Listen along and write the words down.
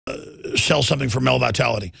sell something for male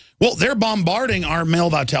vitality. Well, they're bombarding our male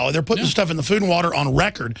vitality. They're putting stuff in the Food and Water on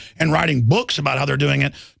record and writing books about how they're doing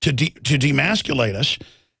it to demasculate us.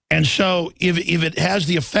 And so if it has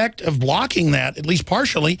the effect of blocking that, at least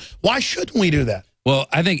partially, why shouldn't we do that? Well,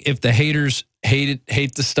 I think if the haters hate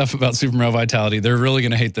the stuff about super male vitality, they're really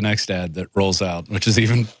going to hate the next ad that rolls out, which is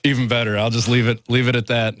even better. I'll just leave it at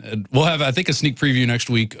that. And we'll have, I think, a sneak preview next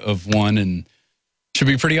week of one, and should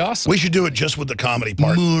be pretty awesome. We should do it just with the comedy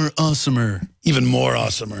part. More awesomer. Even more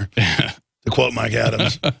awesomer. To quote Mike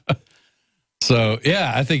Adams. So,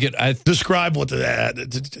 yeah, I think describe what the ad,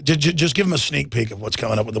 just give them a sneak peek of what's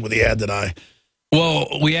coming up with the ad that I...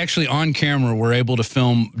 Well, we actually, on camera, were able to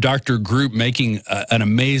film Dr. Group making an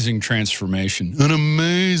amazing transformation. An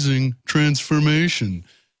amazing transformation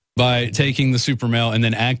by taking the super male and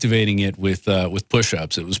then activating it with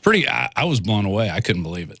push-ups. It was pretty, I was blown away. I couldn't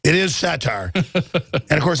believe it. It is satire.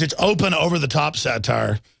 And, of course, it's open, over-the-top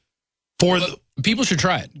satire. People should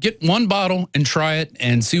try it. Get one bottle and try it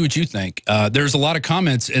and see what you think. There's a lot of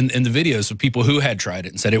comments in the videos of people who had tried it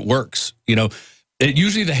and said it works. You know,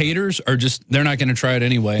 usually the haters are just, they're not going to try it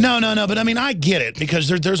anyway. No. But, I mean, I get it because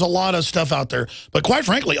there's a lot of stuff out there. But quite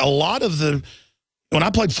frankly, a lot of when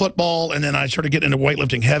I played football and then I started getting into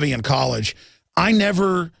weightlifting heavy in college, I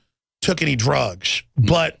never took any drugs.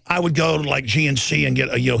 But I would go to, like, GNC and get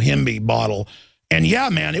a Yohimbe bottle. And, yeah,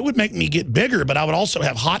 man, it would make me get bigger. But I would also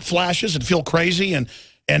have hot flashes and feel crazy and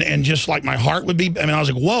just like my heart would be. I mean, I was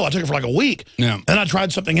like, whoa, I took it for like a week. Yeah. Then I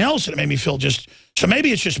tried something else and it made me feel just, so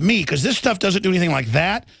maybe it's just me because this stuff doesn't do anything like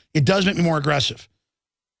that. It does make me more aggressive.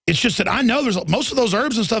 It's just that I know most of those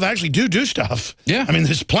herbs and stuff actually do stuff. Yeah. I mean,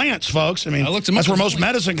 there's plants, folks. I mean, that's where most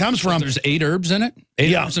medicine comes from. There's 8 herbs in it?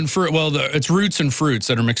 8 herbs and fruit. Well, it's roots and fruits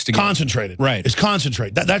that are mixed together. Concentrated. Right. It's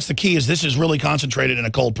concentrated. That's the key is this is really concentrated in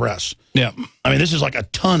a cold press. Yeah. I mean, this is like a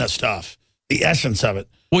ton of stuff. The essence of it.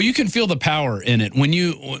 Well, you can feel the power in it when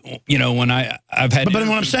when I've had. But what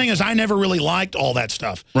I'm saying is I never really liked all that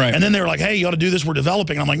stuff. Right. And then they were like, hey, you ought to do this. We're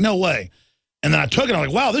developing. And I'm like, no way. And then I took it. I'm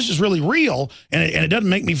like, wow, this is really real. And it doesn't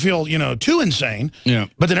make me feel, too insane. Yeah.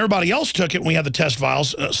 But then everybody else took it when we had the test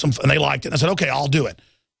vials and they liked it. And I said, okay, I'll do it.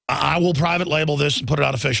 I will private label this and put it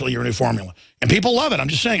out officially, your new formula. And people love it. I'm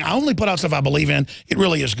just saying, I only put out stuff I believe in. It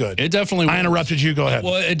really is good. It definitely works. I interrupted you. Go ahead.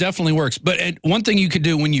 Well, it definitely works. But one thing you could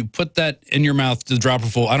do when you put that in your mouth, the dropper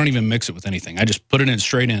full, I don't even mix it with anything. I just put it in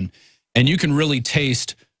straight in. And you can really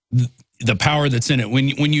taste the power that's in it. When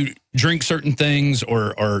you drink certain things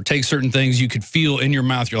or take certain things, you could feel in your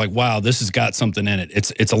mouth, you're like, wow, this has got something in it.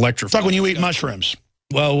 It's electrifying. It's like when you eat mushrooms.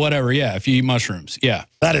 Well, whatever, yeah, if you eat mushrooms, yeah.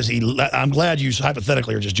 That is, I'm glad you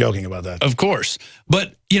hypothetically are just joking about that. Of course.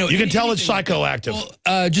 But, you can tell it's psychoactive.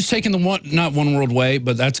 Well, just taking not One World Whey,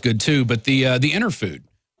 but that's good too, but the Interfood.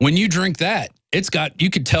 When you drink that, you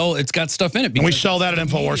could tell it's got stuff in it. And we sell that at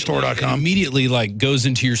InfoWarsStore.com. Immediately, like, goes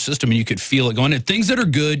into your system and you could feel it going in. Things that are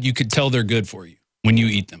good, you could tell they're good for you when you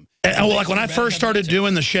eat them. And like when I first started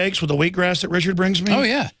doing the shakes with the wheatgrass that Richard brings me. Oh,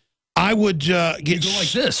 yeah. I would get you go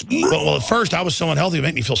like this. Well, at first I was somewhat healthy. It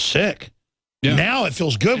made me feel sick. Yeah. Now it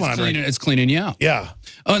feels good when I drink it. It's cleaning you out. Yeah.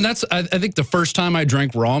 Oh, and I think the first time I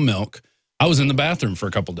drank raw milk, I was in the bathroom for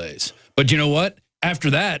a couple days. But you know what?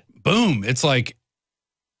 After that, boom, it's like.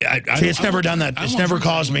 It's never done that. It's never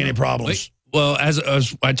caused me any problems. Well,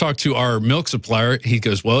 as I talked to our milk supplier, he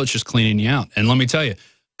goes, well, it's just cleaning you out. And let me tell you, a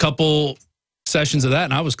couple sessions of that,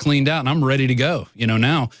 and I was cleaned out, and I'm ready to go,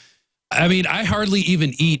 now. I mean, I hardly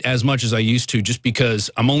even eat as much as I used to just because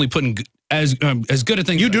I'm only putting as good a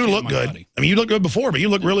thing. You do look good. Body. I mean, you look good before, but you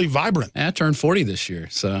look really vibrant. I turned 40 this year,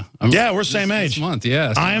 so. Yeah, we're same age. This month,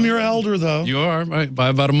 yeah. So I am your elder, though. You are, right, by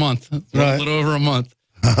about a month. Right. A little over a month.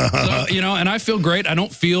 So, and I feel great. I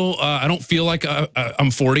don't feel like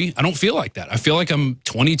I'm 40. I don't feel like that. I feel like I'm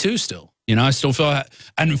 22 still. I still feel,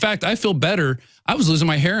 and in fact, I feel better. I was losing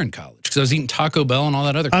my hair in college because I was eating Taco Bell and all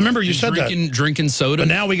that other crap. I remember you said drinking soda. But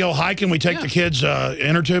now we go hiking. We take the kids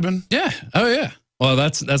inner tubing. Yeah. Oh, yeah. Well,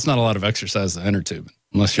 that's not a lot of exercise, the inner tubing.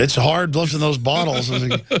 It's hard lifting those bottles.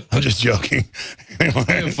 I'm just joking. Anyway.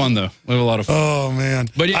 We have fun, though. We have a lot of fun. Oh, man.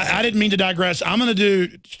 But yeah, I didn't mean to digress. I'm going to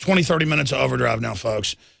do 20, 30 minutes of overdrive now,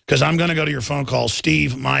 folks, because I'm going to go to your phone calls.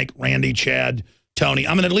 Steve, Mike, Randy, Chad, Tony.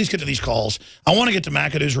 I'm going to at least get to these calls. I want to get to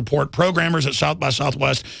McAdoo's report. Programmers at South by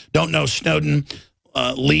Southwest don't know Snowden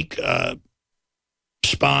leak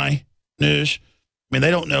spy news. I mean,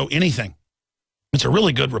 they don't know anything. It's a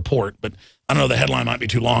really good report, but I don't know, the headline might be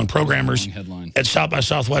too long. Programmers at South by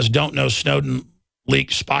Southwest don't know Snowden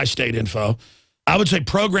leaked spy state info. I would say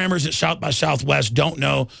programmers at South by Southwest don't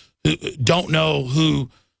know who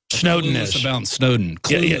Snowden is. About Snowden.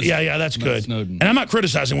 Yeah, that's good. Snowden. And I'm not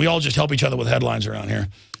criticizing. We all just help each other with headlines around here.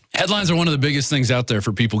 Headlines are one of the biggest things out there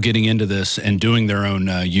for people getting into this and doing their own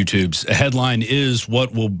YouTubes. A headline is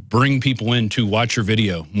what will bring people in to watch your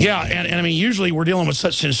video. Yeah, and I mean, usually we're dealing with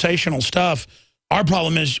such sensational stuff. Our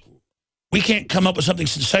problem is we can't come up with something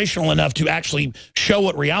sensational enough to actually show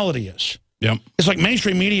what reality is. Yeah. It's like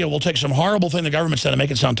mainstream media will take some horrible thing the government said and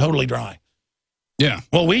make it sound totally dry. Yeah.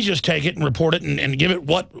 Well, we just take it and report it and give it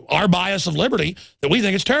what our bias of liberty that we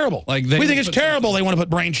think it's terrible. Like we think it's terrible they want to put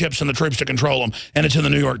brain chips in the troops to control them, and it's in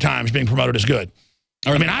the New York Times being promoted as good.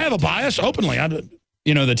 I mean, I have a bias openly.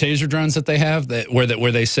 You know, the taser drones that they have where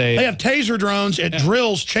they say they have taser drones at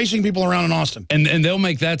drills chasing people around in Austin. And they'll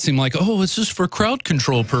make that seem like, oh, it's just for crowd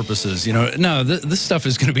control purposes. You know, no, this stuff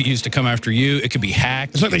is going to be used to come after you. It could be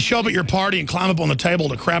hacked. It's like they show up at your party and climb up on the table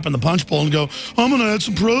to crap in the punch bowl and go, I'm going to add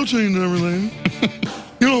some protein to everything.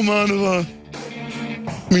 You don't mind if I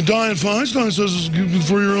mean, Dianne Feinstein says it's good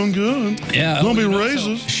for your own good. Yeah. Don't be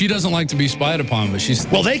racist. She doesn't like to be spied upon, but she's...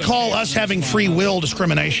 Well, they call us having free will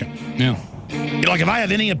discrimination. Yeah. Like, if I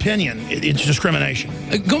have any opinion, it's discrimination.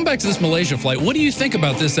 Going back to this Malaysia flight, what do you think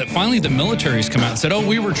about this, that finally the military's come out and said, oh,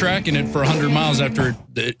 we were tracking it for 100 miles after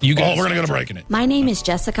you guys... Oh, we're going to go to break in it. My name is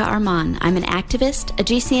Jessica Armand. I'm an activist, a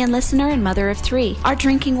GCN listener, and mother of 3. Our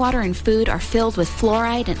drinking water and food are filled with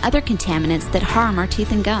fluoride and other contaminants that harm our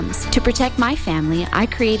teeth and gums. To protect my family, I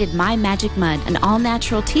created My Magic Mud, an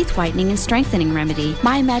all-natural teeth whitening and strengthening remedy.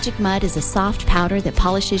 My Magic Mud is a soft powder that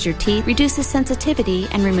polishes your teeth, reduces sensitivity,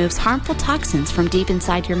 and removes harmful toxins from deep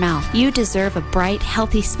inside your mouth. You deserve a bright,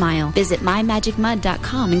 healthy smile. Visit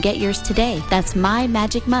mymagicmud.com and get yours today. That's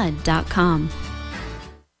mymagicmud.com.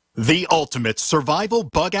 The ultimate survival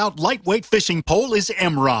bug-out lightweight fishing pole is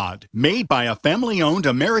Emrod. Made by a family-owned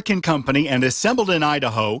American company and assembled in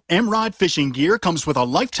Idaho, Emrod fishing gear comes with a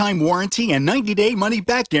lifetime warranty and 90-day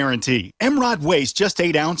money-back guarantee. Emrod weighs just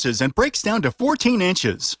 8 ounces and breaks down to 14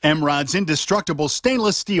 inches. Emrod's indestructible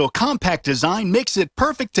stainless steel compact design makes it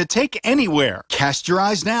perfect to take anywhere. Cast your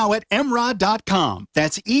eyes now at emrod.com.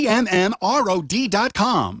 That's EMMROD.com.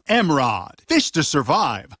 Emrod. Fish to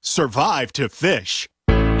survive. Survive to fish.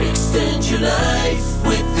 Extend your life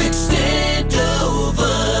with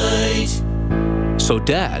Extendovite. So,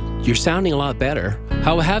 Dad, you're sounding a lot better.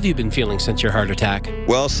 How have you been feeling since your heart attack?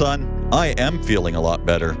 Well, son, I am feeling a lot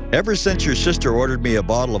better. Ever since your sister ordered me a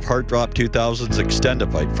bottle of Heart Drop 2000's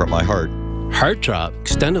Extendovite for my heart. Heart Drop?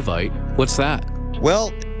 Extendovite? What's that?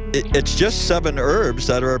 Well, it's just 7 herbs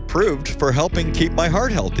that are approved for helping keep my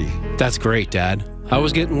heart healthy. That's great, Dad. I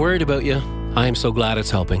was getting worried about you. I am so glad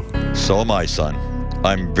it's helping. So am I, son.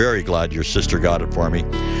 I'm very glad your sister got it for me.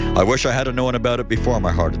 I wish I had known about it before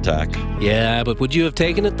my heart attack. Yeah, but would you have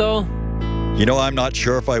taken it, though? You know, I'm not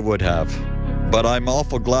sure if I would have, but I'm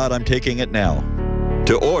awful glad I'm taking it now.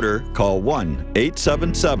 To order, call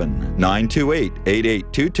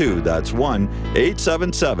 1-877-928-8822. That's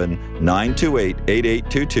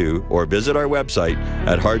 1-877-928-8822, or visit our website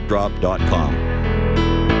at heartdrop.com.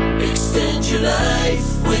 Extend your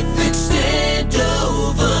life with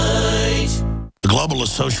Extendovite. The globalist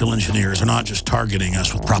social engineers are not just targeting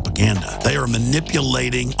us with propaganda. They are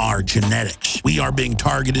manipulating our genetics. We are being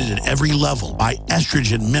targeted at every level by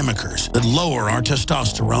estrogen mimickers that lower our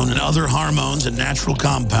testosterone and other hormones and natural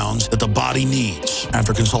compounds that the body needs.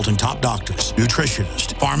 After consulting top doctors,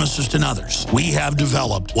 nutritionists, pharmacists, and others, we have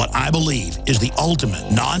developed what I believe is the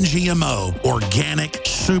ultimate non-GMO organic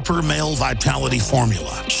super male vitality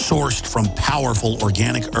formula sourced from powerful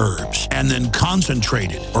organic herbs and then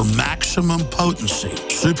concentrated for maximum potency.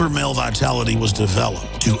 Super Male Vitality was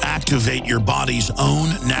developed to activate your body's own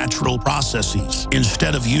natural processes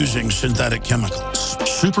instead of using synthetic chemicals.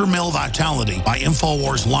 Super Male Vitality by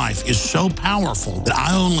InfoWars Life is so powerful that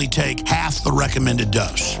I only take half the recommended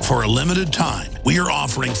dose. For a limited time, we are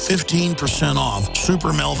offering 15% off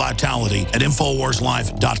Super Male Vitality at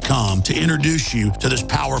InfoWarsLife.com to introduce you to this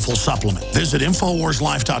powerful supplement. Visit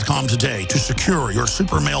InfoWarsLife.com today to secure your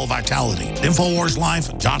Super Male Vitality at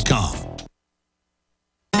InfoWarsLife.com.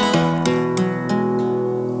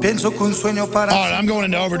 All right, I'm going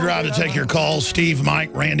into overdrive to take your calls. Steve, Mike,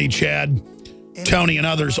 Randy, Chad, Tony, and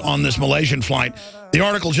others on this Malaysian flight. The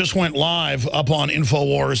article just went live up on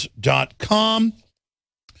Infowars.com.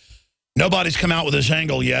 Nobody's come out with this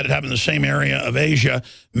angle yet. It happened in the same area of Asia.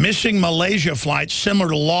 Missing Malaysia flight similar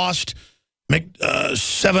to lost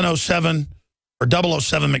 707 or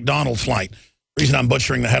 007 McDonald flight. The reason I'm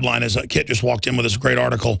butchering the headline is Kit just walked in with this great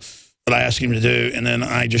article that I asked him to do, and then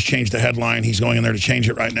I just changed the headline. He's going in there to change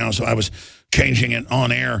it right now, so I was changing it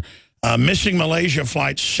on air. Missing Malaysia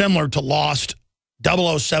flight similar to lost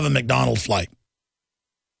 007 McDonald flight.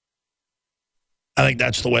 I think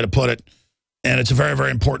that's the way to put it. And it's a very,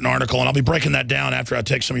 very important article, and I'll be breaking that down after I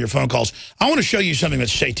take some of your phone calls. I want to show you something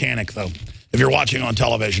that's satanic, though, if you're watching on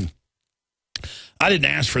television. I didn't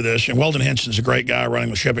ask for this, and Weldon Henson's a great guy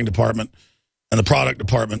running the shipping department and the product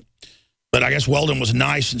department. But I guess Weldon was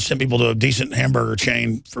nice and sent people to a decent hamburger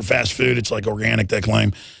chain for fast food. It's like organic, they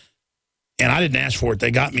claim. And I didn't ask for it.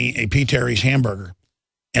 They got me a P. Terry's hamburger.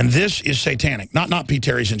 And this is satanic. Not P.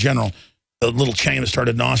 Terry's in general, the little chain that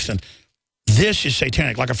started in Austin. This is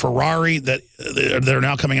satanic. Like a Ferrari that are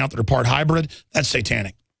now coming out that are part hybrid, that's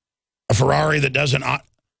satanic. A Ferrari that doesn't...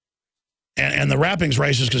 And the wrapping's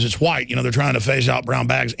racist because it's white. You know, they're trying to phase out brown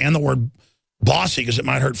bags. And the word bossy because it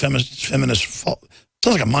might hurt feminist...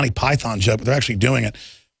 Sounds like a Monty Python joke, but they're actually doing it.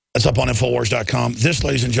 That's up on Infowars.com. This,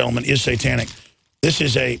 ladies and gentlemen, is satanic. This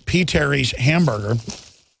is a P. Terry's hamburger.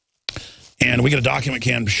 And we get a document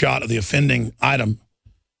cam shot of the offending item.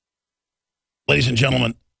 Ladies and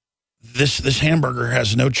gentlemen, this hamburger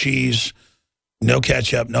has no cheese, no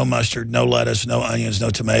ketchup, no mustard, no lettuce, no onions, no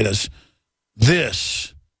tomatoes.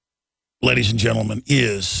 This, ladies and gentlemen,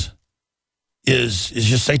 is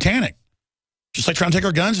just satanic. Just like trying to take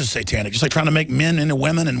our guns is satanic. Just like trying to make men into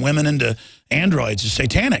women and women into androids is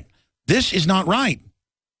satanic. This is not right.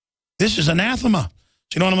 This is anathema.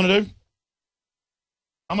 So you know what I'm going to do?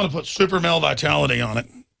 I'm going to put Super Male Vitality on it.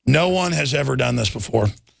 No one has ever done this before.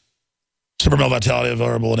 Super Male Vitality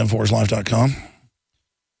available at InfoWarsLife.com.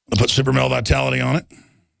 I'll put Super Male Vitality on it.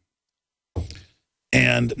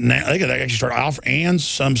 And now they could actually start offering and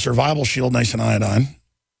some Survival Shield Nascent Iodine.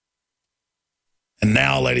 And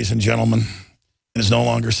now, ladies and gentlemen, it is no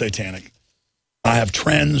longer satanic. I have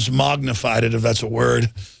transmognified it, if that's a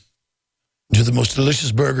word, to the most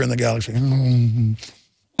delicious burger in the galaxy. I'm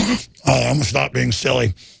going to stop being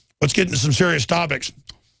silly. Let's get into some serious topics.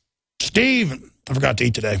 Steve, I forgot to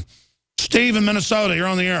eat today. Steve in Minnesota, you're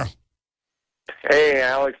on the air. Hey,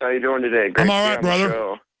 Alex, how you doing today? Great I'm all right,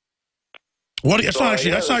 brother. That's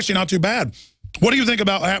actually not too bad. What do you think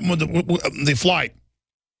about what happened with the flight?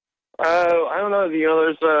 I don't know. You know,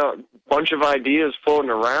 there's a bunch of ideas floating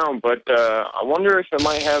around, but I wonder if it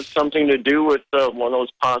might have something to do with one of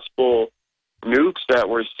those possible nukes that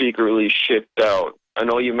were secretly shipped out. I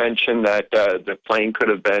know you mentioned that the plane could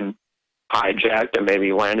have been hijacked and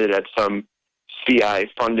maybe landed at some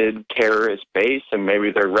CI-funded terrorist base, and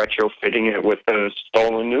maybe they're retrofitting it with a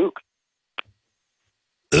stolen nuke.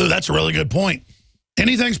 Ooh, that's a really good point.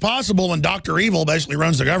 Anything's possible when Dr. Evil basically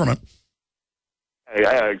runs the government.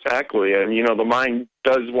 Yeah, exactly. And, you know, the mind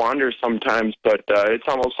does wander sometimes, but it's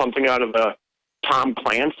almost something out of a Tom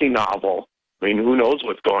Clancy novel. I mean, who knows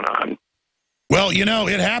what's going on? Well, you know,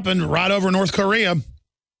 it happened right over North Korea.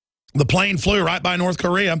 The plane flew right by North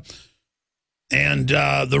Korea. And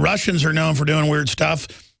the Russians are known for doing weird stuff.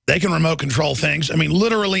 They can remote control things. I mean,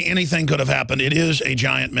 literally anything could have happened. It is a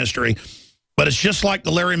giant mystery. But it's just like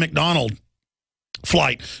the Larry McDonald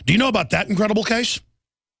flight. Do you know about that incredible case?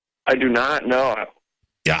 I do not know.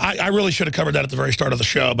 Yeah, I really should have covered that at the very start of the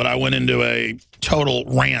show, but I went into a total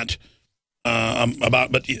rant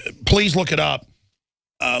about, but please look it up.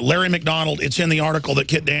 Larry McDonald, it's in the article that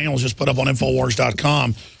Kit Daniels just put up on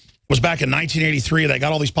Infowars.com. Was back in 1983. They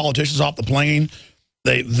got all these politicians off the plane.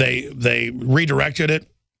 They redirected it.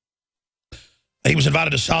 He was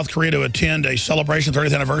invited to South Korea to attend a celebration,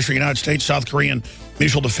 30th anniversary United States-South Korean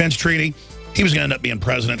Mutual Defense Treaty. He was going to end up being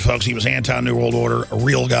president, folks. He was anti-New World Order, a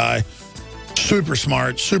real guy, super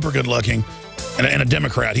smart, super good-looking, and a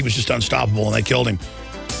Democrat. He was just unstoppable, and they killed him.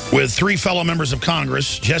 With 3 fellow members of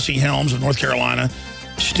Congress, Jesse Helms of North Carolina,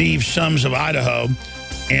 Steve Sums of Idaho,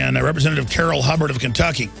 and Representative Carol Hubbard of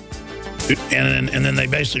Kentucky. And then they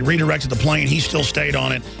basically redirected the plane. He still stayed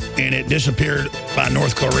on it, and it disappeared by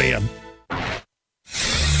North Korea.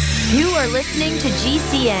 You are listening to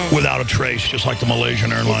GCN. Without a trace, just like the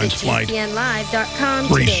Malaysian Airlines flight. GCNlive.com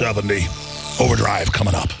 370. Overdrive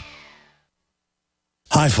coming up.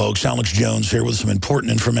 Hi, folks. Alex Jones here with some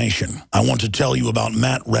important information. I want to tell you about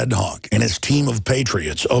Matt Redhawk and his team of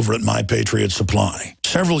patriots over at My Patriot Supply.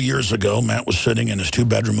 Several years ago, Matt was sitting in his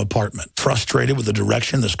 2-bedroom apartment, frustrated with the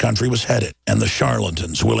direction this country was headed and the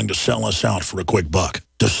charlatans willing to sell us out for a quick buck.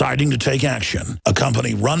 Deciding to take action, a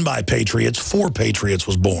company run by patriots for patriots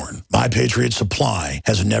was born. My Patriot Supply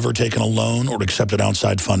has never taken a loan or accepted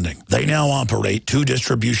outside funding. They now operate 2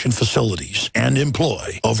 distribution facilities and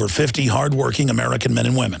employ over 50 hardworking American men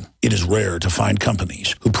and women. It is rare to find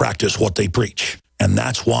companies who practice what they preach. And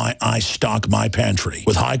that's why I stock my pantry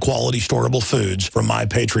with high-quality storable foods from My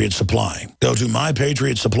Patriot Supply. Go to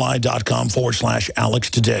mypatriotsupply.com/Alex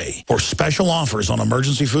today for special offers on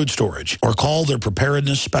emergency food storage, or call their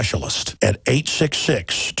preparedness specialist at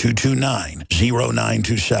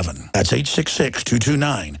 866-229-0927. That's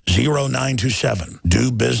 866-229-0927.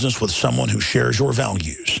 Do business with someone who shares your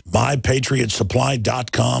values.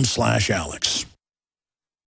 mypatriotsupply.com/Alex.